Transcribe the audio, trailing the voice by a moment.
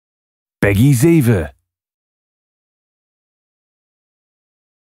Peggy 7.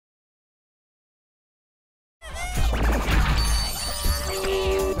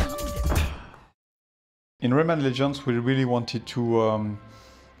 In Rayman Legends, we really wanted to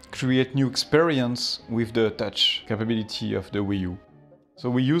create new experience with the touch capability of the Wii U. So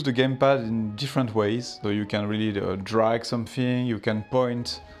we use the gamepad in different ways. So you can really drag something, you can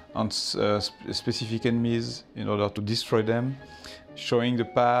point on specific enemies in order to destroy them, showing the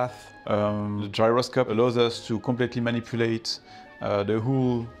path. The gyroscope allows us to completely manipulate the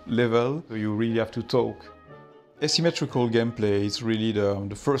whole level, so you really have to talk. Asymmetrical gameplay is really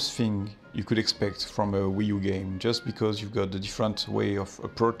the first thing you could expect from a Wii U game, just because you've got the different way of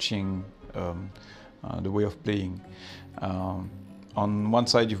approaching the way of playing. On one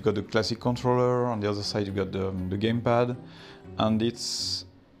side you've got the classic controller, on the other side you've got the gamepad, and it's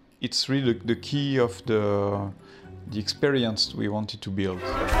really the key of the experience we wanted to build.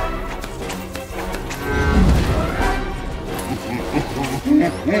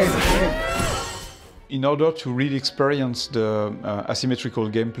 In order to really experience the asymmetrical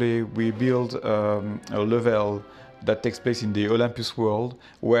gameplay, we build a level that takes place in the Olympus world,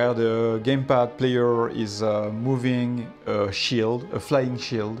 where the gamepad player is moving a shield, a flying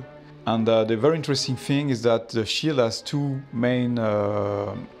shield. And the very interesting thing is that the shield has two main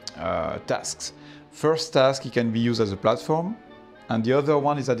tasks. First task, it can be used as a platform, and the other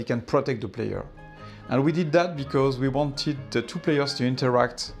one is that it can protect the player. And we did that because we wanted the two players to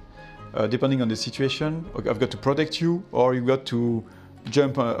interact depending on the situation. Okay, I've got to protect you, or you've got to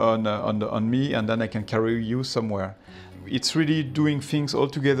jump on me and then I can carry you somewhere. It's really doing things all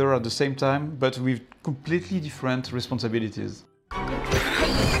together at the same time, but with completely different responsibilities.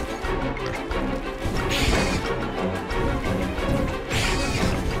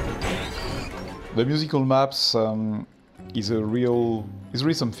 The musical maps is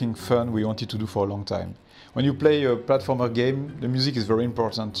really something fun we wanted to do for a long time. When you play a platformer game, the music is very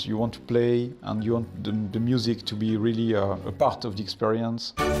important. You want to play and you want the music to be really a part of the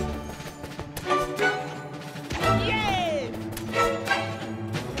experience. Yeah!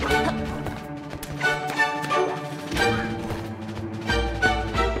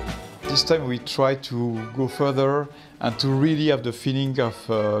 This time we try to go further and to really have the feeling of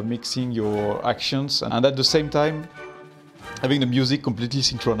mixing your actions and at the same time having the music completely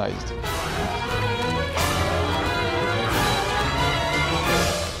synchronized.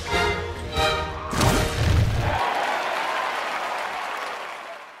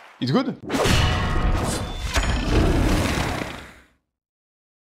 It's good.